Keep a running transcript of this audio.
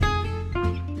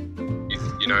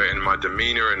and my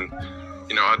demeanour, and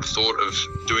I'd thought of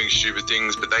doing stupid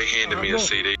things, but they handed me a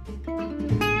CD